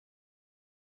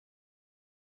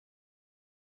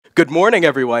Good morning,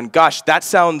 everyone. Gosh, that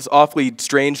sounds awfully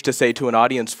strange to say to an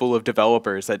audience full of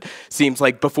developers. It seems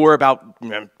like before about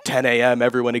 10 a.m.,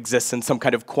 everyone exists in some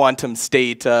kind of quantum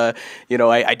state. I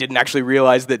didn't actually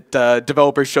realize that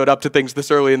developers showed up to things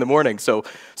this early in the morning. So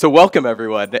welcome,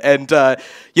 everyone. And,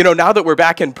 now that we're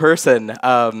back in person,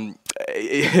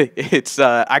 it's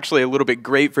actually a little bit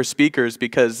great for speakers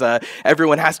because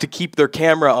everyone has to keep their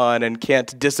camera on and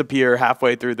can't disappear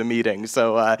halfway through the meeting.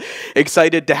 So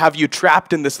excited to have you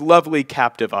trapped in this lovely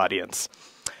captive audience.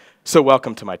 So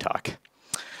welcome to my talk.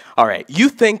 All right, you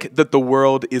think that the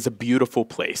world is a beautiful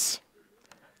place.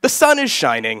 The sun is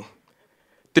shining,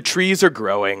 the trees are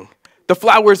growing, the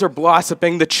flowers are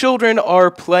blossoming, the children are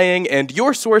playing, and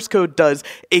your source code does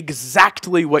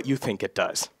exactly what you think it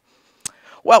does.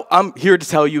 Well, I'm here to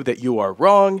tell you that you are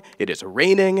wrong. It is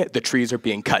raining, the trees are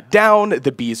being cut down,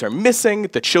 the bees are missing,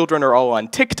 the children are all on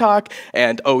TikTok,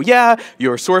 and oh yeah,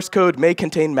 your source code may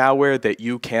contain malware that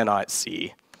you cannot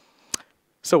see.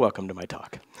 So welcome to my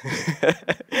talk.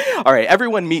 All right,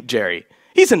 everyone meet Jerry.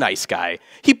 He's a nice guy.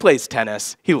 He plays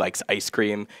tennis. He likes ice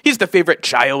cream. He's the favorite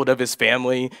child of his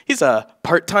family. He's a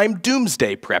part-time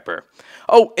doomsday prepper.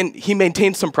 Oh, and he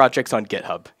maintains some projects on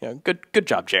GitHub. Good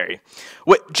job, Jerry.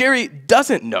 What Jerry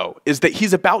doesn't know is that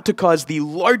he's about to cause the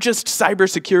largest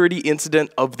cybersecurity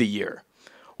incident of the year.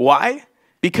 Why?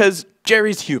 Because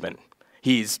Jerry's human.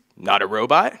 He's not a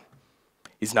robot.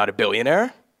 He's not a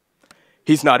billionaire.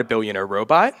 He's not a billionaire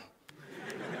robot.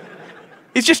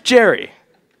 He's just Jerry.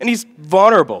 And he's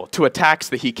vulnerable to attacks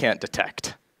that he can't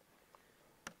detect.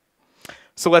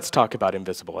 So let's talk about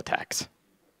invisible attacks.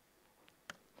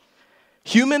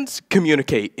 Humans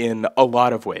communicate in a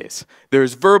lot of ways.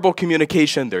 There's verbal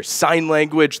communication, there's sign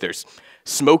language, there's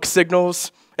smoke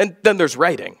signals, and then there's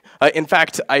writing. In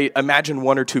fact, I imagine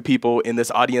one or two people in this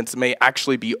audience may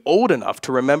actually be old enough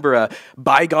to remember a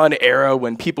bygone era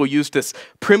when people used this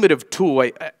primitive tool,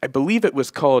 I believe it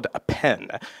was called a pen,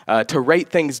 to write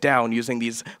things down using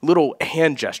these little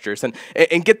hand gestures. And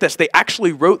get this, they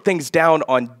actually wrote things down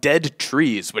on dead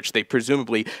trees, which they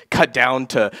presumably cut down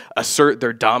to assert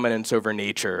their dominance over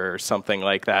nature or something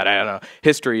like that. I don't know.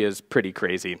 History is pretty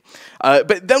crazy.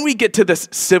 But then we get to this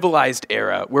civilized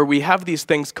era where we have these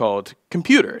things called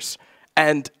computers.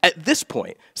 And at this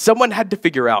point, someone had to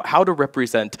figure out how to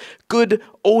represent good,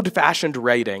 old-fashioned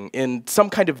writing in some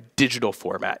kind of digital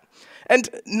format. And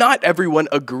not everyone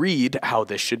agreed how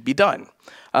this should be done.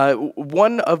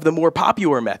 One of the more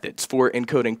popular methods for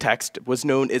encoding text was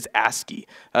known as ASCII,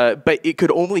 but it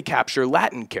could only capture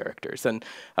Latin characters. And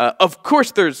of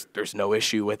course, there's no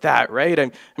issue with that, right?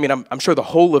 I'm sure the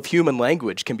whole of human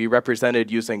language can be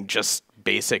represented using just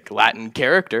basic Latin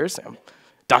characters.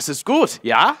 Das ist gut,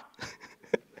 ja?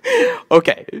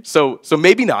 Okay, so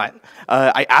maybe not.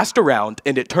 I asked around,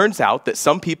 and it turns out that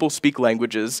some people speak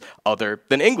languages other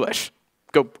than English.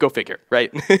 Go figure,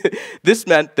 right? This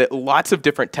meant that lots of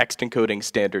different text encoding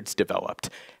standards developed.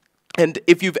 And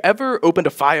if you've ever opened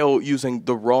a file using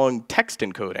the wrong text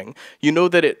encoding, you know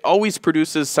that it always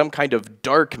produces some kind of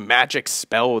dark magic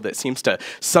spell that seems to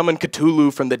summon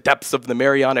Cthulhu from the depths of the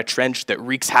Mariana Trench that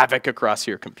wreaks havoc across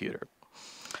your computer.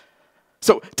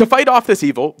 So to fight off this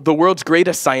evil, the world's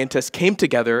greatest scientists came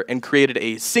together and created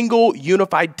a single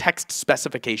unified text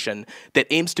specification that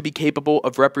aims to be capable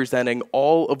of representing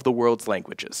all of the world's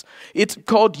languages. It's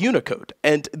called Unicode,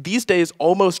 and these days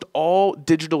almost all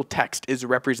digital text is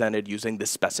represented using this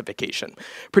specification.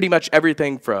 Pretty much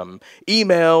everything from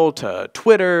email to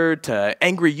Twitter to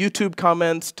angry YouTube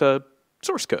comments to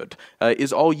source code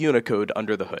is all Unicode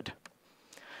under the hood.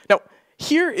 Now,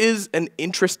 here is an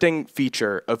interesting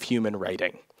feature of human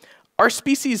writing. Our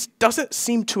species doesn't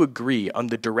seem to agree on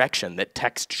the direction that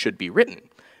text should be written.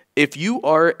 If you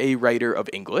are a writer of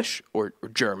English or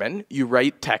German, you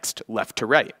write text left to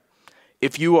right.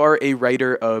 If you are a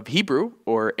writer of Hebrew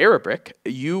or Arabic,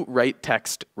 you write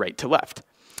text right to left.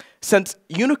 Since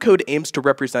Unicode aims to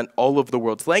represent all of the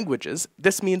world's languages,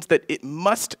 this means that it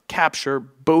must capture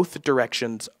both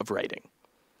directions of writing.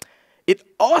 It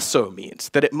also means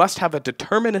that it must have a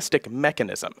deterministic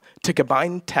mechanism to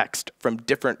combine text from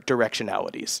different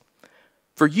directionalities.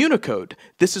 For Unicode,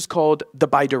 this is called the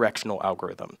bidirectional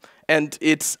algorithm, and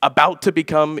it's about to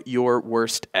become your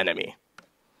worst enemy.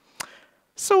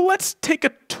 So let's take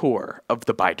a tour of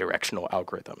the bidirectional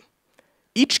algorithm.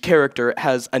 Each character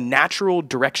has a natural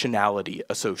directionality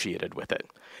associated with it.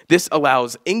 This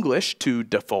allows English to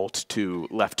default to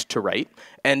left to right,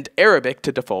 and Arabic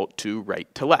to default to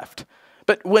right to left.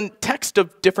 But when text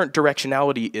of different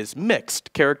directionality is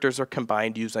mixed, characters are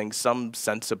combined using some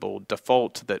sensible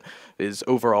default that is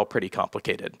overall pretty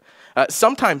complicated.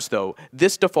 Sometimes, though,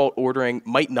 this default ordering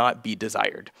might not be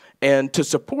desired. And to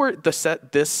support a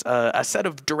set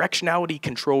of directionality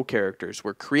control characters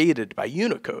were created by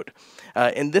Unicode.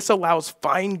 And this allows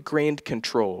fine-grained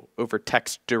control over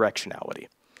text directionality.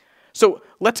 So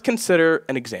let's consider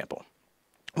an example.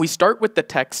 We start with the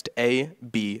text A,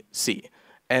 B, C.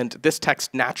 And this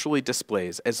text naturally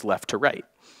displays as left to right.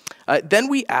 Then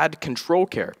we add control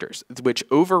characters, which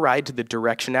override the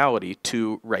directionality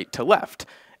to right to left,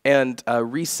 and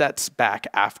resets back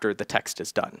after the text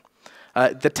is done.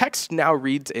 The text now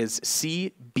reads as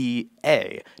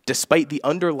CBA, despite the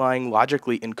underlying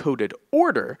logically encoded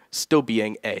order still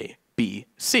being A, B,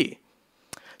 C.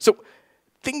 So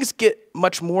things get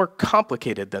much more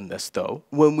complicated than this, though,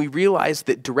 when we realize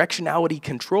that directionality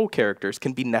control characters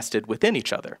can be nested within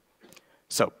each other.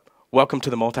 So, welcome to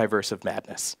the multiverse of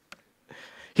madness.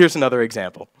 Here's another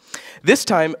example. This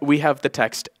time, we have the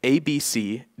text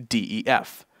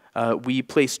ABCDEF. We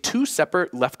place two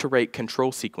separate left-to-right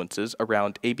control sequences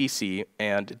around ABC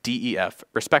and DEF,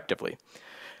 respectively.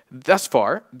 Thus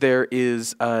far, there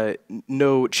is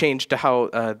no change to how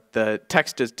the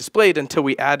text is displayed until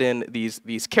we add in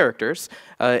these characters,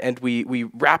 and we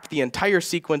wrap the entire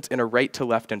sequence in a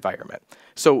right-to-left environment.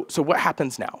 So what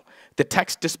happens now? The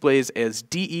text displays as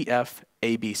DEF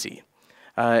ABC.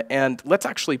 And let's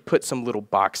actually put some little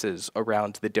boxes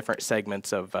around the different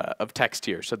segments of text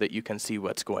here so that you can see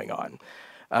what's going on.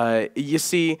 You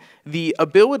see, the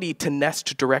ability to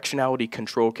nest directionality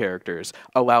control characters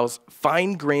allows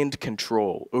fine-grained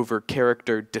control over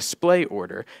character display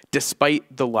order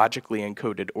despite the logically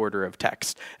encoded order of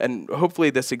text. And hopefully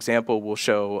this example will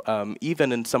show,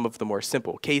 even in some of the more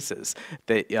simple cases,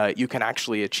 that you can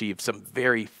actually achieve some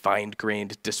very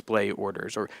fine-grained display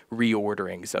orders or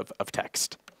reorderings of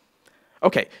text.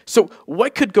 Okay, so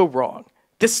what could go wrong?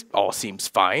 This all seems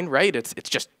fine, right? It's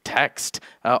just text.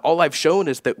 All I've shown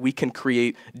is that we can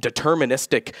create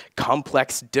deterministic,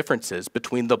 complex differences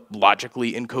between the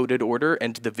logically encoded order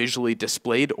and the visually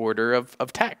displayed order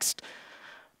of text.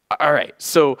 All right,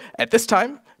 so at this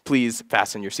time, please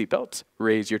fasten your seatbelts,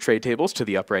 raise your tray tables to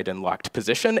the upright and locked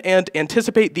position, and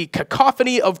anticipate the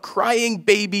cacophony of crying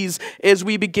babies as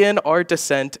we begin our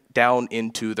descent down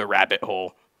into the rabbit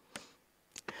hole.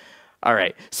 All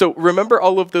right, so remember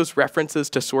all of those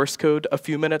references to source code a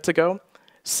few minutes ago?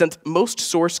 Since most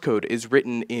source code is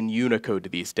written in Unicode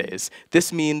these days,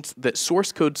 this means that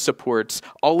source code supports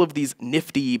all of these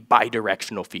nifty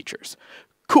bidirectional features.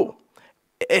 Cool,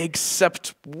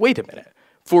 except wait a minute.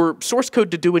 For source code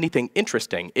to do anything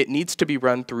interesting, it needs to be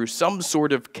run through some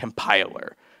sort of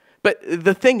compiler. But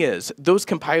the thing is, those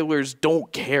compilers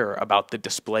don't care about the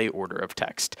display order of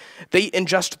text. They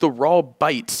ingest the raw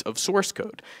bytes of source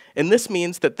code, and this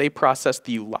means that they process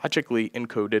the logically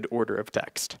encoded order of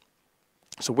text.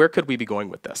 So where could we be going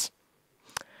with this?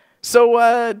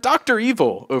 So Dr.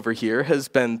 Evil over here has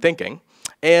been thinking,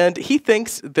 and he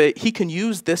thinks that he can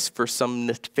use this for some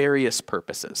nefarious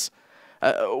purposes.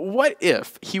 What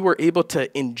if he were able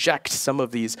to inject some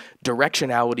of these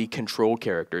directionality control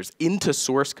characters into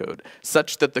source code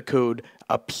such that the code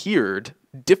appeared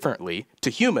differently to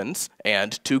humans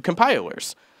and to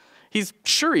compilers? He's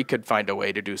sure he could find a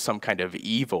way to do some kind of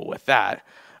evil with that,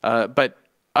 but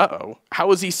uh-oh,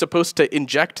 how is he supposed to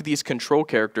inject these control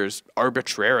characters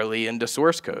arbitrarily into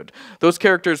source code? Those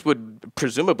characters would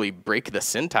presumably break the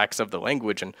syntax of the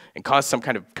language and cause some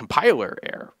kind of compiler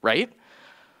error, right?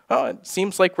 Oh, it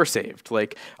seems like we're saved.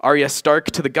 Like Arya Stark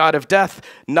to the god of death,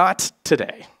 not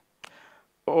today.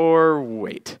 Or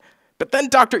wait. But then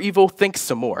Dr. Evil thinks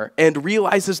some more and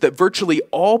realizes that virtually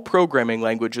all programming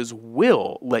languages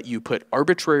will let you put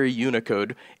arbitrary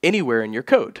Unicode anywhere in your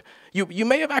code. You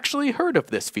may have actually heard of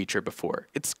this feature before.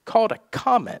 It's called a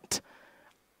comment.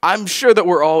 I'm sure that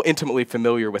we're all intimately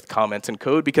familiar with comments in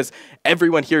code because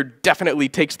everyone here definitely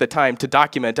takes the time to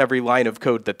document every line of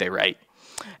code that they write.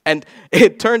 And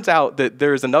it turns out that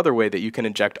there's another way that you can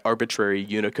inject arbitrary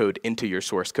Unicode into your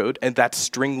source code, and that's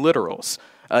string literals.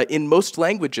 In most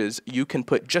languages, you can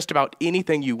put just about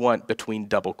anything you want between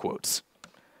double quotes.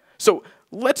 So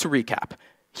let's recap.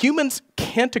 Humans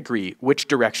can't agree which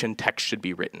direction text should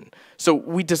be written. So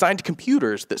we designed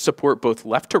computers that support both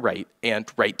left to right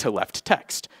and right to left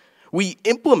text. We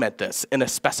implement this in a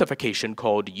specification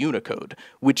called Unicode,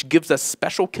 which gives us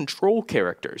special control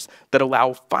characters that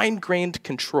allow fine-grained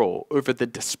control over the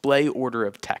display order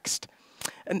of text.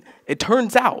 And it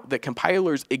turns out that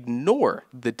compilers ignore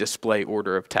the display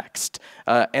order of text,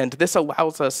 and this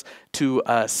allows us to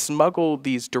smuggle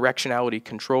these directionality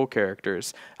control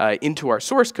characters into our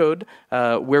source code,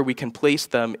 where we can place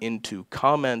them into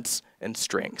comments and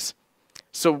strings.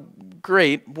 So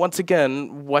great, once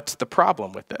again, what's the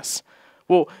problem with this?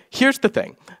 Well, here's the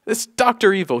thing. This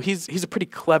Dr. Evil, he's a pretty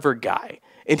clever guy.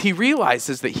 And he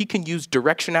realizes that he can use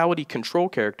directionality control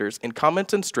characters in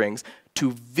comments and strings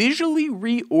to visually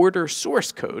reorder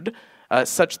source code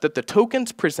such that the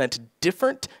tokens present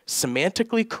different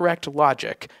semantically correct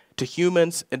logic to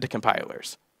humans and to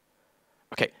compilers.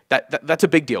 Okay, that's a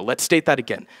big deal. Let's state that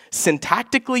again.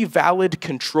 Syntactically valid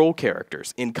control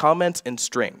characters in comments and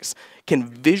strings can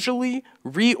visually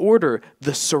reorder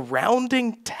the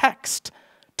surrounding text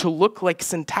to look like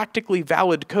syntactically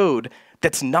valid code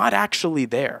that's not actually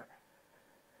there.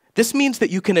 This means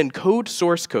that you can encode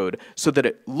source code so that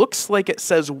it looks like it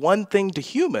says one thing to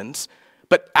humans,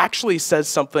 but actually says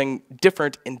something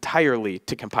different entirely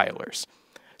to compilers.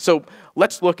 So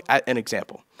let's look at an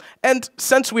example. And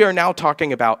since we are now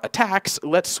talking about attacks,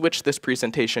 let's switch this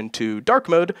presentation to dark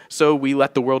mode so we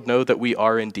let the world know that we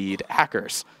are indeed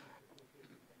hackers.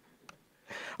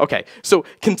 Okay, so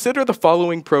consider the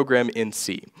following program in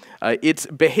C. Its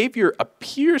behavior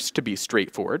appears to be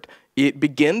straightforward. It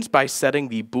begins by setting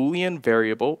the Boolean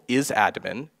variable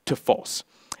isAdmin to false.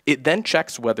 It then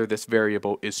checks whether this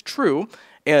variable is true,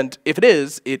 and if it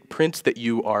is, it prints that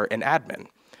you are an admin.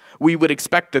 We would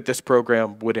expect that this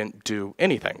program wouldn't do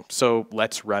anything, so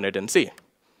let's run it and see.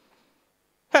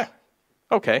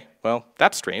 Okay, well,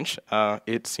 that's strange.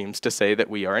 It seems to say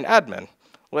that we are an admin.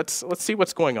 Let's see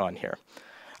what's going on here.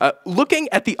 Looking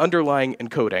at the underlying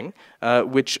encoding,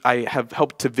 which I have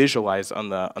helped to visualize on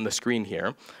the screen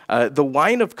here, the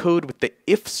line of code with the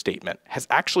if statement has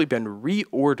actually been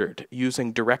reordered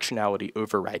using directionality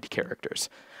override characters.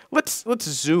 Let's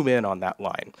zoom in on that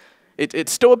line.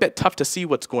 It's still a bit tough to see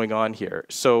what's going on here,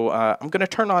 so I'm going to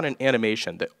turn on an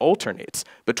animation that alternates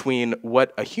between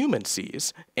what a human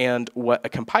sees and what a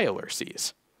compiler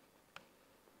sees.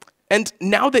 And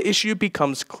now the issue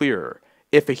becomes clearer.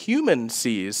 If a human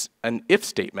sees an if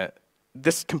statement,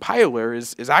 this compiler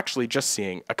is actually just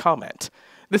seeing a comment.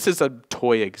 This is a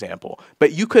toy example,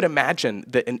 but you could imagine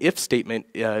that an if statement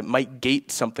might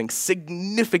gate something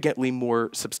significantly more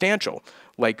substantial,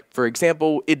 like, for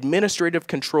example, administrative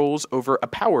controls over a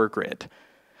power grid.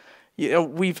 You know,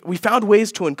 we found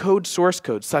ways to encode source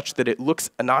code such that it looks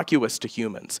innocuous to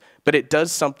humans, but it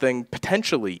does something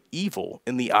potentially evil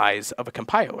in the eyes of a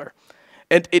compiler.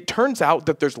 And it turns out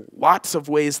that there's lots of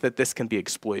ways that this can be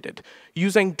exploited.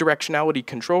 Using directionality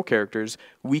control characters,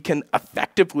 we can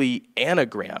effectively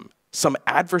anagram some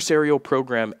adversarial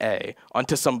program A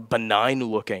onto some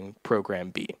benign-looking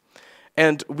program B.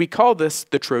 And we call this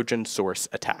the Trojan source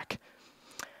attack.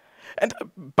 And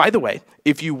by the way,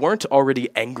 if you weren't already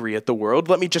angry at the world,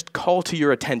 let me just call to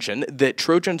your attention that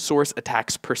Trojan source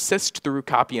attacks persist through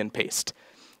copy and paste.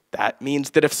 That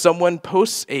means that if someone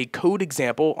posts a code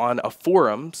example on a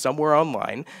forum somewhere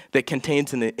online that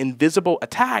contains an invisible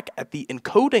attack at the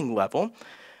encoding level,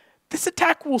 this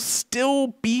attack will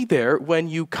still be there when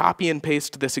you copy and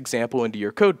paste this example into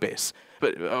your code base.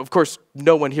 But of course,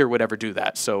 no one here would ever do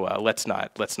that, so let's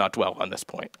not dwell on this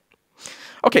point.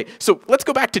 Okay, so let's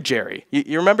go back to Jerry.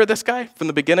 You remember this guy from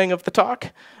the beginning of the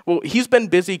talk? Well, he's been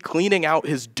busy cleaning out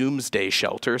his doomsday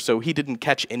shelter, so he didn't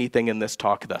catch anything in this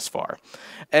talk thus far.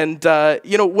 And,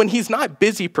 you know, when he's not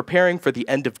busy preparing for the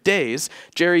end of days,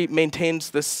 Jerry maintains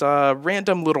this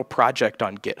random little project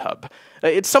on GitHub.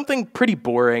 It's something pretty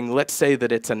boring. Let's say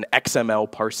that it's an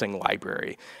XML parsing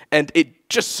library. And it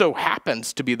just so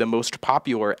happens to be the most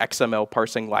popular XML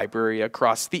parsing library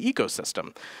across the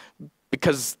ecosystem,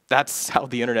 because that's how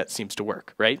the internet seems to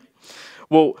work, right?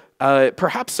 Well,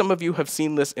 perhaps some of you have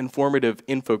seen this informative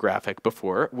infographic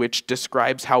before, which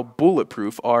describes how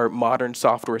bulletproof our modern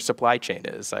software supply chain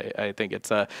is. I think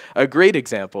it's a great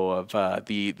example of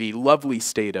the lovely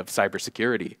state of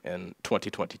cybersecurity in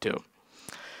 2022.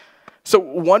 So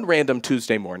one random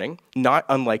Tuesday morning, not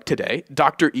unlike today,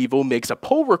 Dr. Evil makes a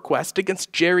pull request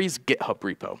against Jerry's GitHub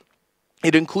repo.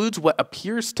 It includes what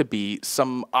appears to be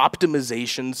some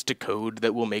optimizations to code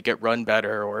that will make it run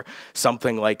better or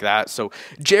something like that. So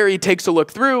Jerry takes a look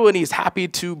through and he's happy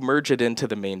to merge it into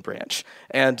the main branch.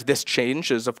 And this change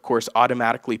is, of course,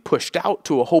 automatically pushed out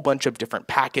to a whole bunch of different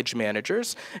package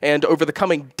managers. And over the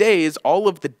coming days, all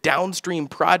of the downstream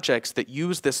projects that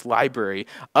use this library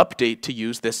update to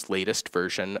use this latest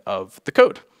version of the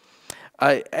code.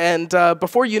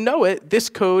 Before you know it, this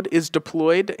code is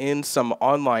deployed in some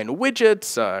online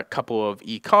widgets, a couple of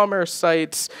e-commerce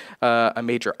sites, a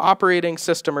major operating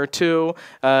system or two,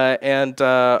 and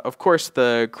of course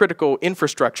the critical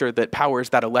infrastructure that powers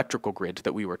that electrical grid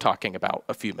that we were talking about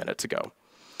a few minutes ago.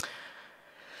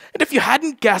 And if you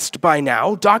hadn't guessed by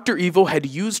now, Dr. Evil had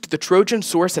used the Trojan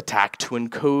source attack to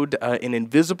encode an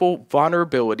invisible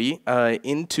vulnerability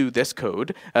into this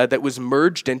code that was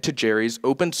merged into Jerry's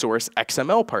open source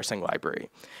XML parsing library.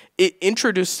 It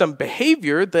introduced some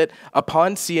behavior that,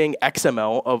 upon seeing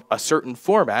XML of a certain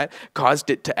format, caused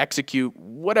it to execute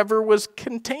whatever was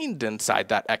contained inside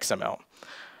that XML.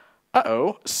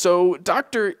 So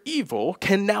Dr. Evil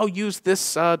can now use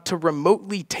this to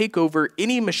remotely take over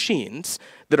any machines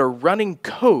that are running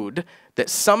code that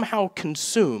somehow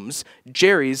consumes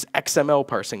Jerry's XML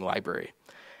parsing library.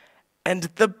 And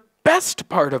the best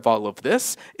part of all of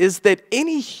this is that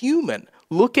any human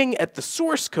looking at the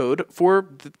source code for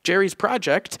Jerry's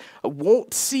project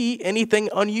won't see anything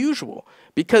unusual,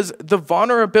 because the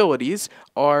vulnerabilities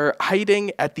are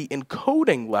hiding at the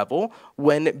encoding level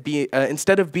when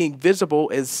instead of being visible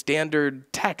as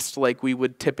standard text like we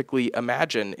would typically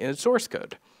imagine in source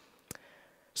code.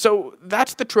 So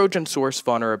that's the Trojan source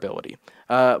vulnerability.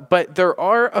 But there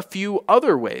are a few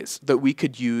other ways that we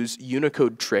could use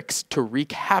Unicode tricks to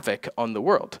wreak havoc on the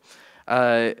world.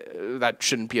 That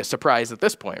shouldn't be a surprise at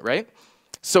this point, right?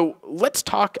 So let's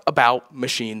talk about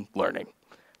machine learning.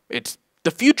 It's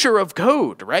the future of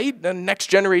code, right? The next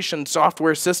generation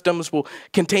software systems will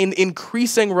contain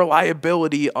increasing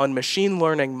reliability on machine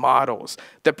learning models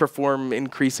that perform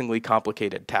increasingly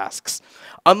complicated tasks.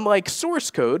 Unlike source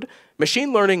code,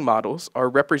 machine learning models are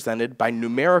represented by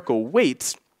numerical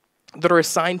weights that are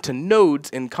assigned to nodes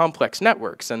in complex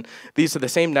networks. And these are the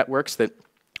same networks that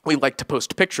we like to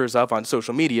post pictures of on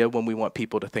social media when we want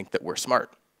people to think that we're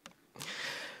smart.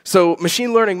 So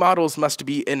machine learning models must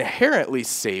be inherently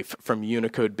safe from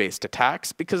Unicode-based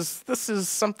attacks, because this is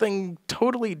something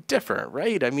totally different,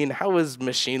 right? I mean, how is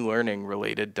machine learning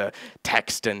related to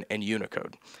text and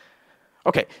Unicode?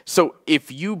 Okay, so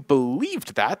if you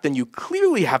believed that, then you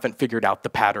clearly haven't figured out the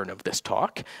pattern of this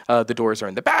talk. The doors are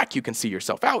in the back, you can see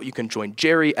yourself out, you can join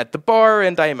Jerry at the bar,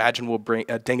 and I imagine we'll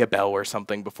ding a bell or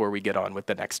something before we get on with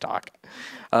the next talk.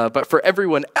 But for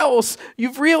everyone else,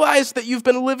 you've realized that you've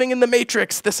been living in the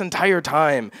Matrix this entire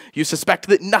time. You suspect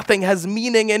that nothing has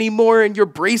meaning anymore, and you're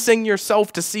bracing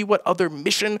yourself to see what other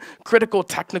mission-critical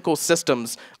technical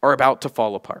systems are about to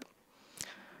fall apart.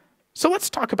 So let's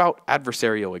talk about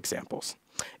adversarial examples.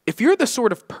 If you're the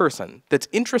sort of person that's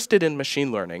interested in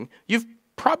machine learning, you've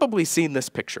probably seen this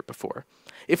picture before.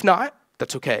 If not,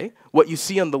 that's okay. What you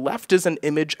see on the left is an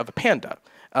image of a panda.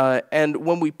 And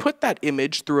when we put that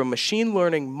image through a machine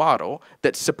learning model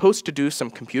that's supposed to do some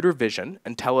computer vision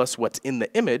and tell us what's in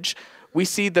the image, we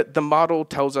see that the model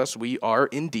tells us we are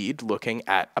indeed looking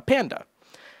at a panda.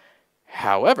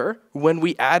 However, when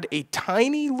we add a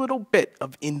tiny little bit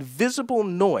of invisible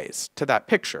noise to that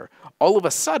picture, all of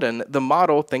a sudden the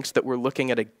model thinks that we're looking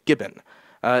at a gibbon.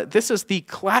 This is the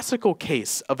classical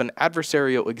case of an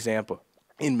adversarial example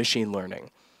in machine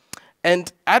learning.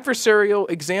 And adversarial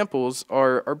examples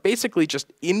are basically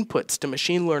just inputs to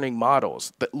machine learning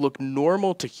models that look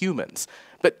normal to humans,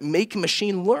 but make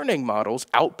machine learning models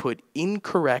output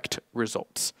incorrect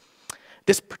results.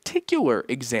 This particular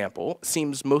example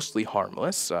seems mostly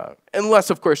harmless, unless,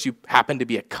 of course, you happen to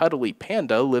be a cuddly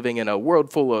panda living in a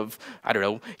world full of, I don't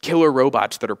know, killer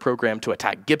robots that are programmed to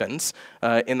attack gibbons.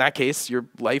 In that case, your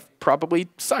life probably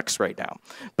sucks right now.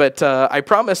 But I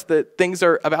promise that things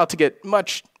are about to get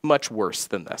much, much worse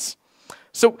than this.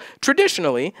 So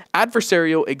traditionally,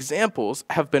 adversarial examples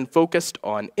have been focused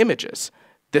on images.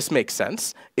 This makes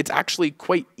sense. It's actually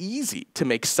quite easy to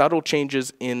make subtle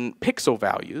changes in pixel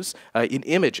values in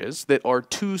images that are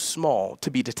too small to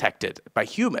be detected by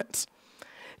humans.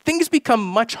 Things become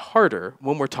much harder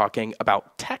when we're talking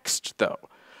about text, though.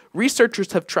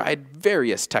 Researchers have tried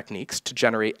various techniques to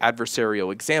generate adversarial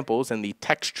examples in the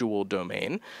textual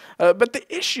domain, but the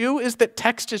issue is that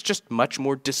text is just much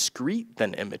more discrete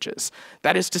than images.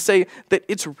 That is to say that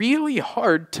it's really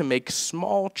hard to make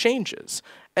small changes,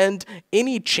 and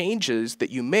any changes that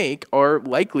you make are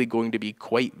likely going to be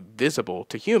quite visible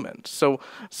to humans. So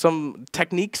some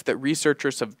techniques that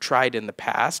researchers have tried in the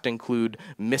past include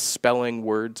misspelling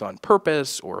words on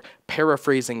purpose or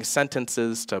paraphrasing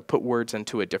sentences to put words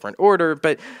into a different order,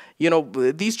 but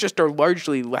these just are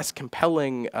largely less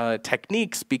compelling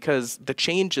techniques because the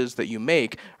changes that you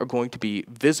make are going to be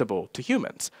visible to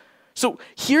humans. So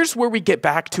here's where we get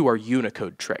back to our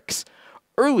Unicode tricks.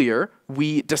 earlier,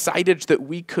 we decided that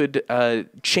we could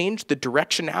change the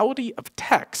directionality of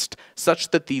text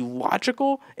such that the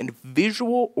logical and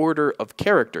visual order of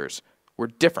characters were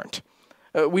different.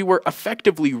 We were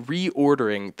effectively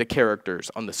reordering the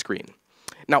characters on the screen.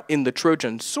 Now, in the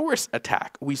Trojan source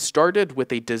attack, we started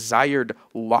with a desired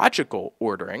logical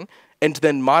ordering and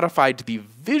then modified the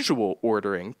visual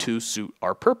ordering to suit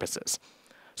our purposes.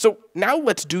 So now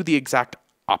let's do the exact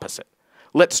opposite.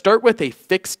 Let's start with a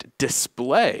fixed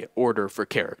display order for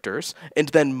characters and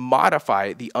then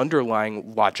modify the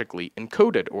underlying logically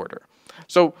encoded order.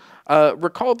 So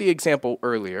recall the example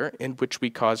earlier in which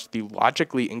we caused the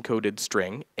logically encoded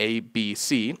string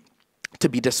ABC to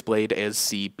be displayed as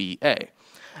CBA.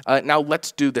 Now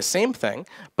let's do the same thing,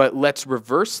 but let's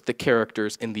reverse the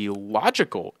characters in the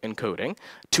logical encoding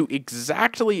to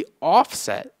exactly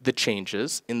offset the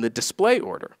changes in the display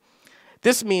order.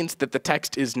 This means that the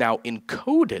text is now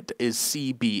encoded as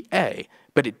CBA,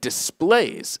 but it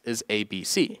displays as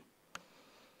ABC.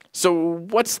 So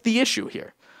what's the issue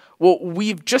here? Well,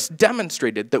 we've just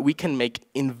demonstrated that we can make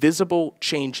invisible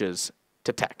changes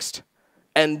to text.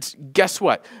 And guess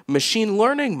what? Machine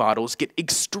learning models get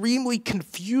extremely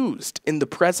confused in the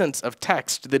presence of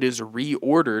text that is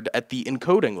reordered at the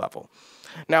encoding level.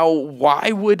 Now,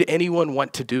 why would anyone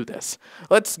want to do this?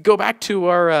 Let's go back to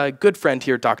our good friend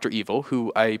here, Dr. Evil,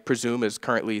 who I presume is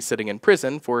currently sitting in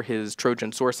prison for his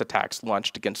Trojan source attacks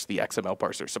launched against the XML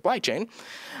parser supply chain.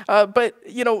 But,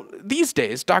 you know, these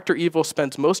days, Dr. Evil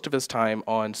spends most of his time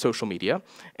on social media,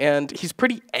 and he's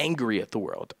pretty angry at the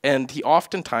world. And he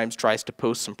oftentimes tries to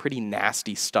post some pretty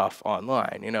nasty stuff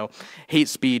online, you know, hate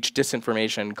speech,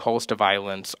 disinformation, calls to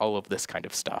violence, all of this kind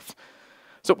of stuff.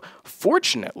 So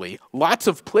fortunately, lots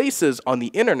of places on the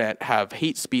internet have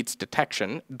hate speech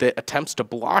detection that attempts to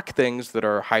block things that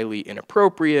are highly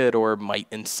inappropriate or might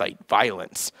incite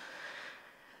violence.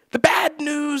 The bad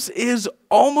news is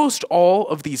almost all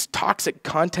of these toxic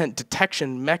content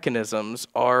detection mechanisms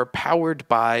are powered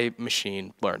by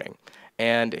machine learning.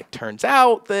 And it turns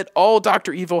out that all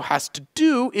Dr. Evil has to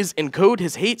do is encode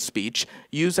his hate speech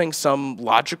using some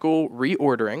logical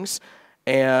reorderings,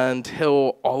 and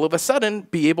he'll all of a sudden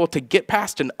be able to get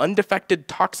past an undefected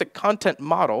toxic content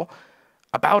model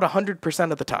about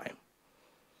 100% of the time.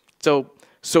 So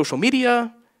social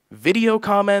media, video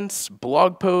comments,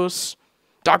 blog posts,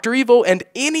 Dr. Evil and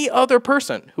any other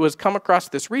person who has come across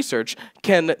this research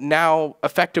can now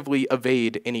effectively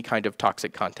evade any kind of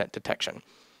toxic content detection.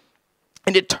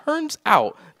 And it turns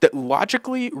out that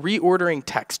logically reordering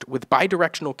text with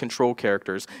bidirectional control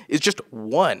characters is just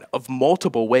one of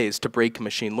multiple ways to break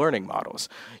machine learning models.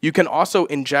 You can also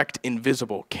inject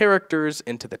invisible characters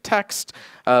into the text,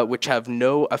 which have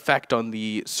no effect on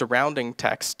the surrounding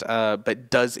text,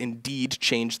 but does indeed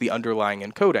change the underlying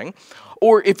encoding.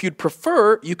 Or if you'd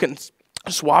prefer, you can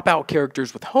swap out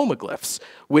characters with homoglyphs,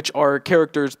 which are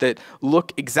characters that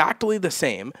look exactly the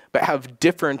same but have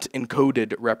different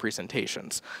encoded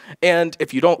representations. And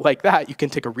if you don't like that, you can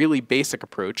take a really basic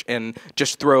approach and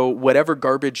just throw whatever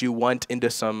garbage you want into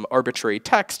some arbitrary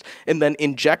text and then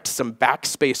inject some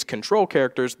backspace control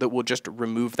characters that will just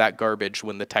remove that garbage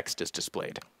when the text is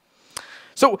displayed.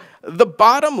 So the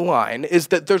bottom line is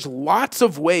that there's lots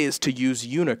of ways to use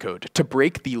Unicode to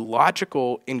break the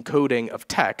logical encoding of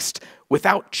text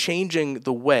without changing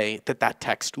the way that that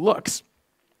text looks.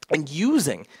 And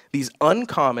using these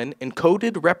uncommon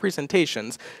encoded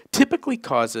representations typically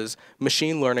causes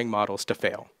machine learning models to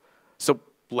fail. So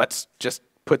let's just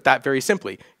put that very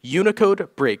simply.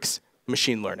 Unicode breaks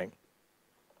machine learning.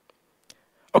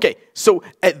 Okay, so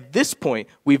at this point,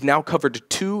 we've now covered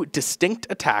two distinct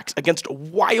attacks against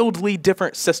wildly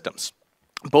different systems.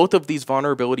 Both of these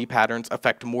vulnerability patterns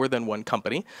affect more than one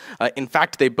company. In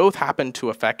fact, they both happen to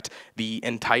affect the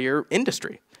entire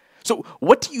industry. So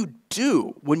what do you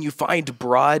do when you find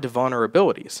broad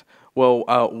vulnerabilities? Well,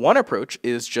 one approach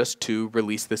is just to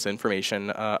release this information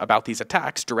about these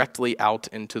attacks directly out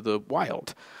into the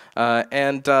wild.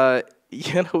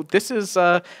 You know, this is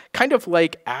kind of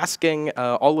like asking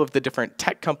all of the different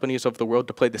tech companies of the world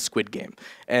to play the Squid Game.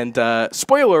 And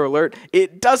spoiler alert,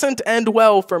 it doesn't end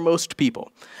well for most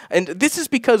people. And this is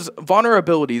because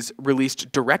vulnerabilities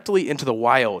released directly into the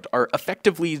wild are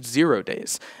effectively 0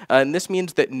 days. And this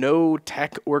means that no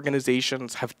tech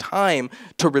organizations have time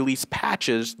to release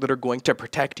patches that are going to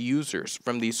protect users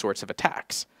from these sorts of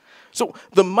attacks. So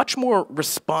the much more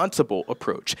responsible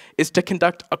approach is to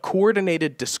conduct a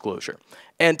coordinated disclosure.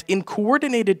 And in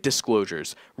coordinated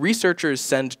disclosures, researchers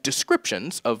send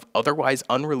descriptions of otherwise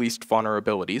unreleased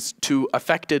vulnerabilities to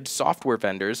affected software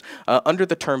vendors under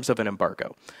the terms of an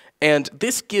embargo. And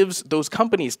this gives those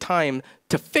companies time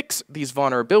to fix these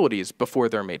vulnerabilities before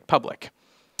they're made public.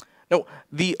 Now,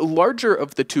 the larger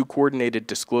of the two coordinated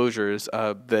disclosures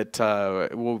that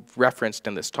were referenced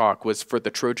in this talk was for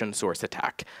the Trojan source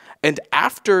attack. And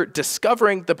after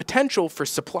discovering the potential for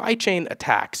supply chain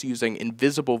attacks using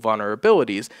invisible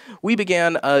vulnerabilities, we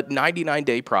began a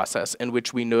 99-day process in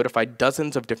which we notified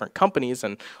dozens of different companies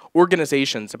and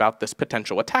organizations about this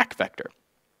potential attack vector.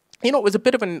 You know, it was a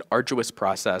bit of an arduous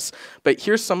process, but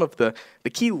here's some of the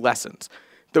key lessons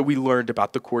that we learned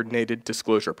about the coordinated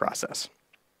disclosure process.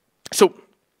 So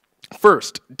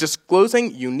first,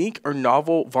 disclosing unique or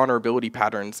novel vulnerability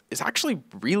patterns is actually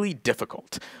really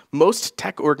difficult. Most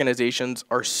tech organizations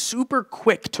are super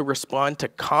quick to respond to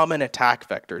common attack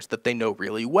vectors that they know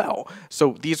really well.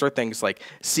 So these are things like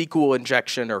SQL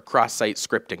injection or cross-site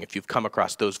scripting, if you've come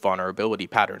across those vulnerability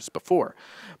patterns before.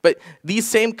 But these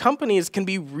same companies can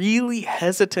be really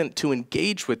hesitant to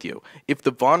engage with you if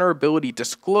the vulnerability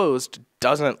disclosed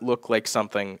doesn't look like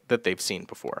something that they've seen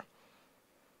before.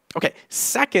 Okay,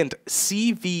 second,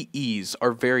 CVEs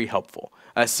are very helpful.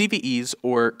 CVEs,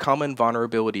 or common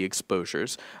vulnerability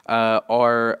exposures,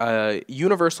 are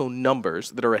universal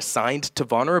numbers that are assigned to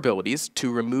vulnerabilities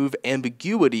to remove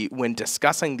ambiguity when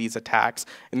discussing these attacks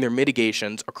and their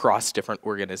mitigations across different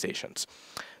organizations.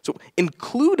 So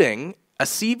including a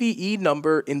CVE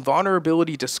number in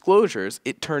vulnerability disclosures,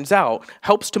 it turns out,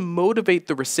 helps to motivate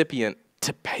the recipient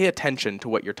to pay attention to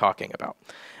what you're talking about.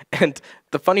 And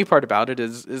the funny part about it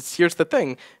is here's the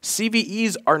thing,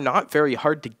 CVEs are not very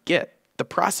hard to get. The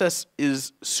process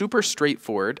is super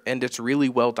straightforward and it's really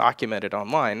well documented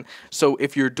online. So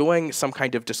if you're doing some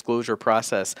kind of disclosure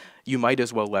process, you might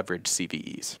as well leverage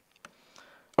CVEs.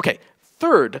 Okay,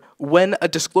 third, when a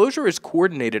disclosure is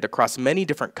coordinated across many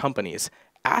different companies,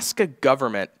 ask a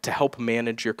government to help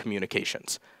manage your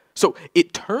communications. So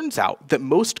it turns out that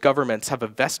most governments have a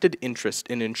vested interest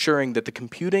in ensuring that the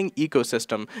computing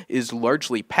ecosystem is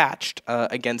largely patched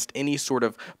against any sort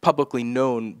of publicly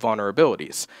known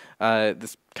vulnerabilities.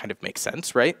 This kind of makes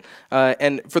sense, right?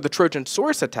 And for the Trojan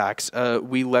source attacks,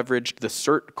 we leveraged the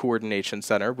CERT Coordination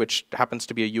Center, which happens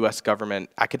to be a US government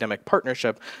academic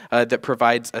partnership that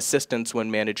provides assistance when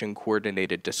managing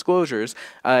coordinated disclosures.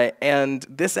 And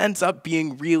this ends up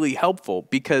being really helpful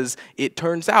because it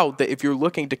turns out that if you're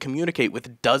looking to communicate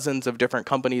with dozens of different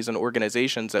companies and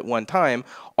organizations at one time,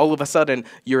 all of a sudden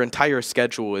your entire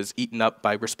schedule is eaten up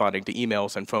by responding to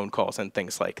emails and phone calls and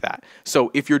things like that. So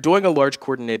if you're doing a large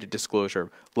coordinated disclosure,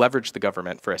 leverage the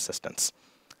government for assistance.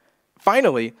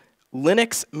 Finally,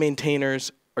 Linux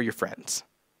maintainers are your friends.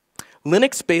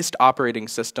 Linux-based operating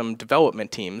system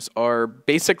development teams are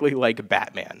basically like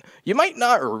Batman. You might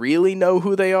not really know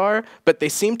who they are, but they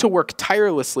seem to work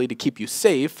tirelessly to keep you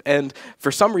safe, and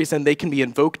for some reason they can be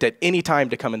invoked at any time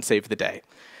to come and save the day.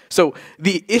 So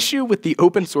the issue with the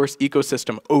open source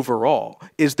ecosystem overall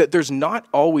is that there's not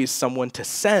always someone to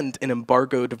send an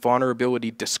embargoed vulnerability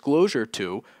disclosure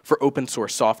to for open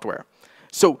source software.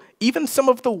 So even some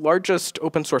of the largest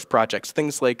open source projects,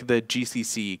 things like the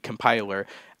GCC compiler,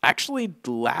 actually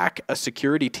lack a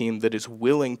security team that is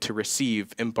willing to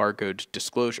receive embargoed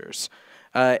disclosures.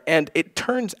 And it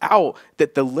turns out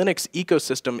that the Linux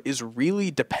ecosystem is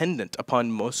really dependent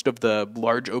upon most of the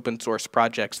large open source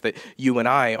projects that you and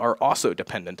I are also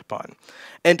dependent upon.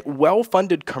 And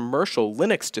well-funded commercial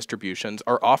Linux distributions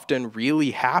are often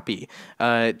really happy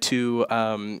to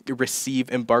receive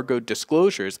embargoed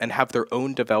disclosures and have their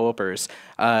own developers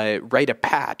write a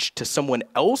patch to someone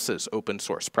else's open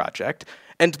source project,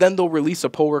 and then they'll release a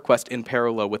pull request in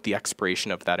parallel with the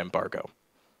expiration of that embargo.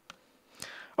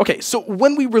 Okay, so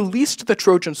when we released the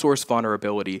Trojan source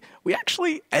vulnerability, we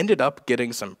actually ended up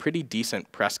getting some pretty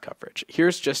decent press coverage.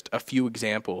 Here's just a few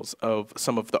examples of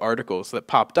some of the articles that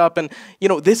popped up. And, you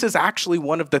know, this is actually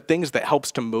one of the things that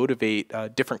helps to motivate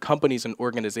different companies and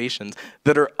organizations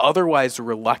that are otherwise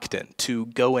reluctant to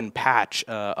go and patch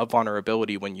a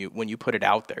vulnerability when you put it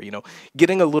out there. You know,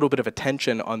 getting a little bit of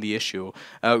attention on the issue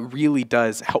really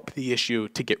does help the issue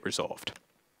to get resolved.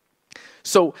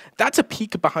 So that's a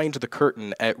peek behind the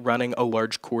curtain at running a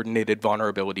large coordinated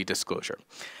vulnerability disclosure.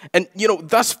 And, you know,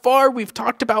 thus far we've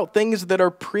talked about things that are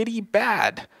pretty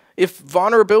bad. If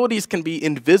vulnerabilities can be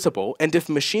invisible and if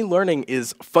machine learning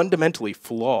is fundamentally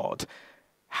flawed,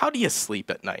 how do you sleep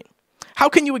at night? How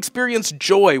can you experience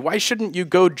joy? Why shouldn't you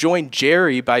go join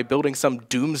Jerry by building some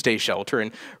doomsday shelter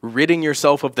and ridding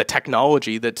yourself of the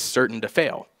technology that's certain to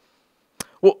fail?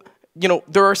 Well, you know,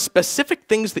 there are specific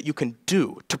things that you can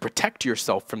do to protect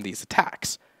yourself from these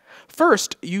attacks.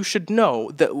 First, you should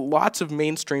know that lots of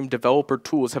mainstream developer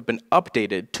tools have been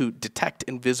updated to detect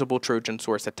invisible Trojan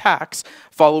source attacks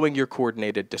following your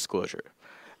coordinated disclosure.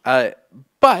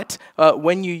 But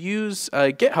when you use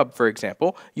GitHub, for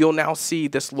example, you'll now see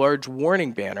this large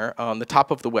warning banner on the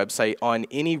top of the website on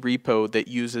any repo that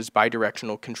uses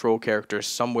bidirectional control characters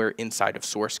somewhere inside of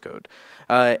source code.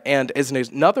 And as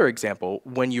another example,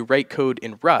 when you write code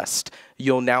in Rust,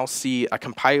 you'll now see a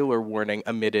compiler warning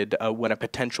emitted when a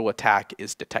potential attack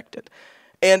is detected.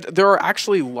 And there are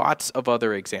actually lots of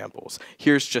other examples.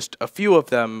 Here's just a few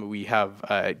of them. We have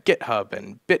GitHub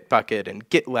and Bitbucket and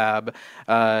GitLab,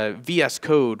 VS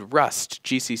Code, Rust,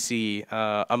 GCC,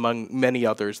 among many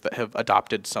others that have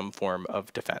adopted some form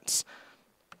of defense.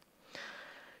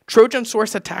 Trojan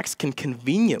source attacks can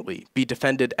conveniently be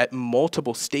defended at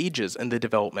multiple stages in the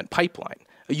development pipeline.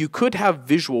 You could have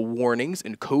visual warnings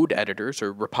in code editors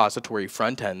or repository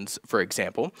front ends, for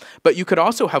example, but you could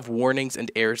also have warnings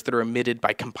and errors that are emitted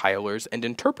by compilers and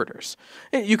interpreters.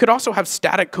 You could also have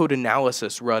static code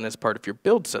analysis run as part of your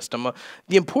build system.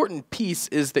 The important piece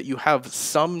is that you have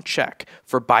some check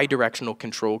for bidirectional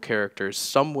control characters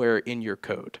somewhere in your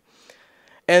code.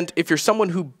 And if you're someone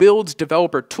who builds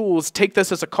developer tools, take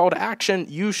this as a call to action.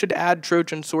 You should add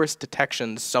Trojan source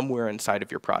detections somewhere inside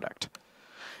of your product.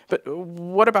 But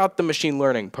what about the machine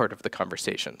learning part of the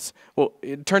conversations? Well,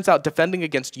 it turns out defending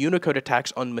against Unicode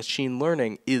attacks on machine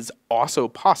learning is also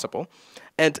possible.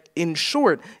 And in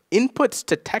short, inputs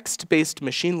to text-based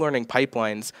machine learning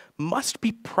pipelines must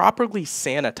be properly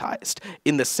sanitized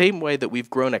in the same way that we've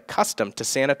grown accustomed to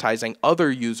sanitizing other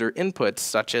user inputs,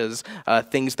 such as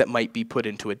things that might be put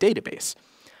into a database.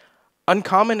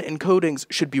 Uncommon encodings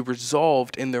should be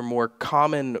resolved in their more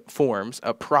common forms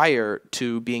prior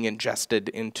to being ingested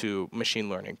into machine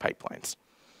learning pipelines.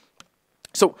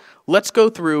 So let's go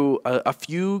through a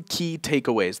few key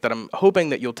takeaways that I'm hoping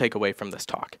that you'll take away from this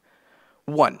talk.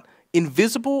 1,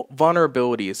 invisible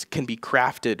vulnerabilities can be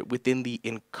crafted within the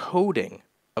encoding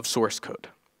of source code.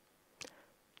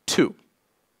 2,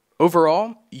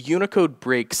 overall, Unicode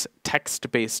breaks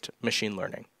text-based machine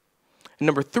learning. And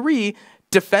number 3,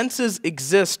 defenses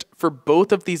exist for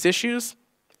both of these issues,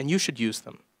 and you should use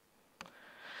them.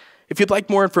 If you'd like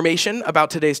more information about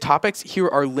today's topics, here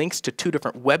are links to 2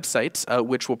 different websites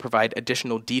which will provide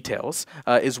additional details,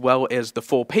 as well as the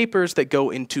full papers that go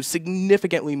into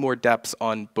significantly more depths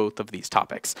on both of these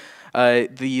topics.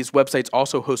 These websites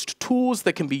also host tools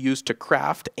that can be used to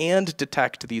craft and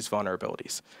detect these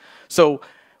vulnerabilities. So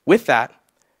with that,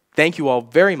 thank you all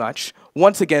very much.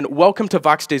 Once again, welcome to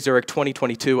Vox Day Zurich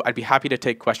 2022. I'd be happy to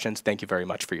take questions. Thank you very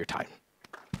much for your time.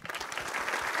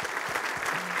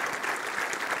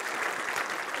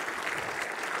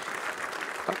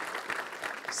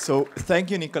 So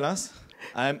thank you, Nicolas.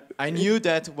 I knew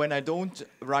that when I don't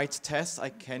write tests, I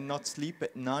cannot sleep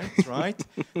at night, right?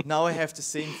 Now I have the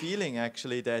same feeling,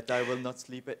 actually, that I will not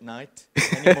sleep at night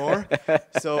anymore.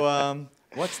 So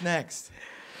what's next?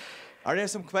 Are there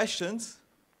some questions?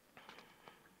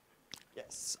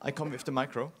 Yes, I come with the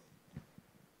micro.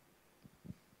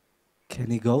 Can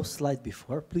you go slide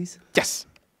before, please? Yes.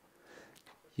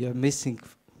 You're missing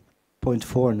point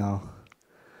 4 now,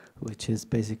 which is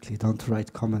basically don't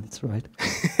write comments, right?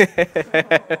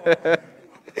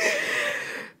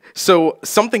 So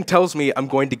something tells me I'm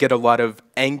going to get a lot of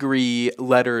angry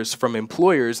letters from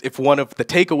employers if one of the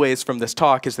takeaways from this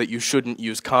talk is that you shouldn't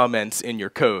use comments in your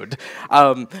code.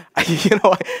 I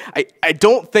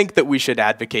don't think that we should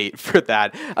advocate for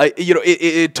that.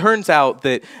 It turns out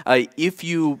that if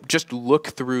you just look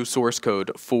through source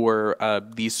code for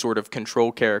these sort of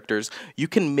control characters, you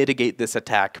can mitigate this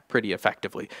attack pretty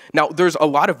effectively. Now, there's a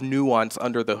lot of nuance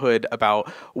under the hood about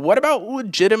what about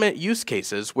legitimate use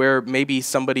cases where maybe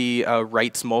somebody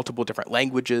writes multiple different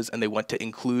languages and they want to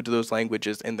include those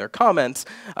languages in their comments.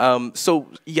 So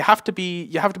you have to be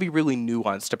really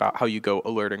nuanced about how you go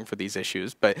alerting for these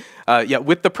issues. But yeah,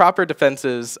 with the proper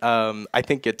defenses, I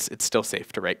think it's still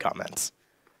safe to write comments.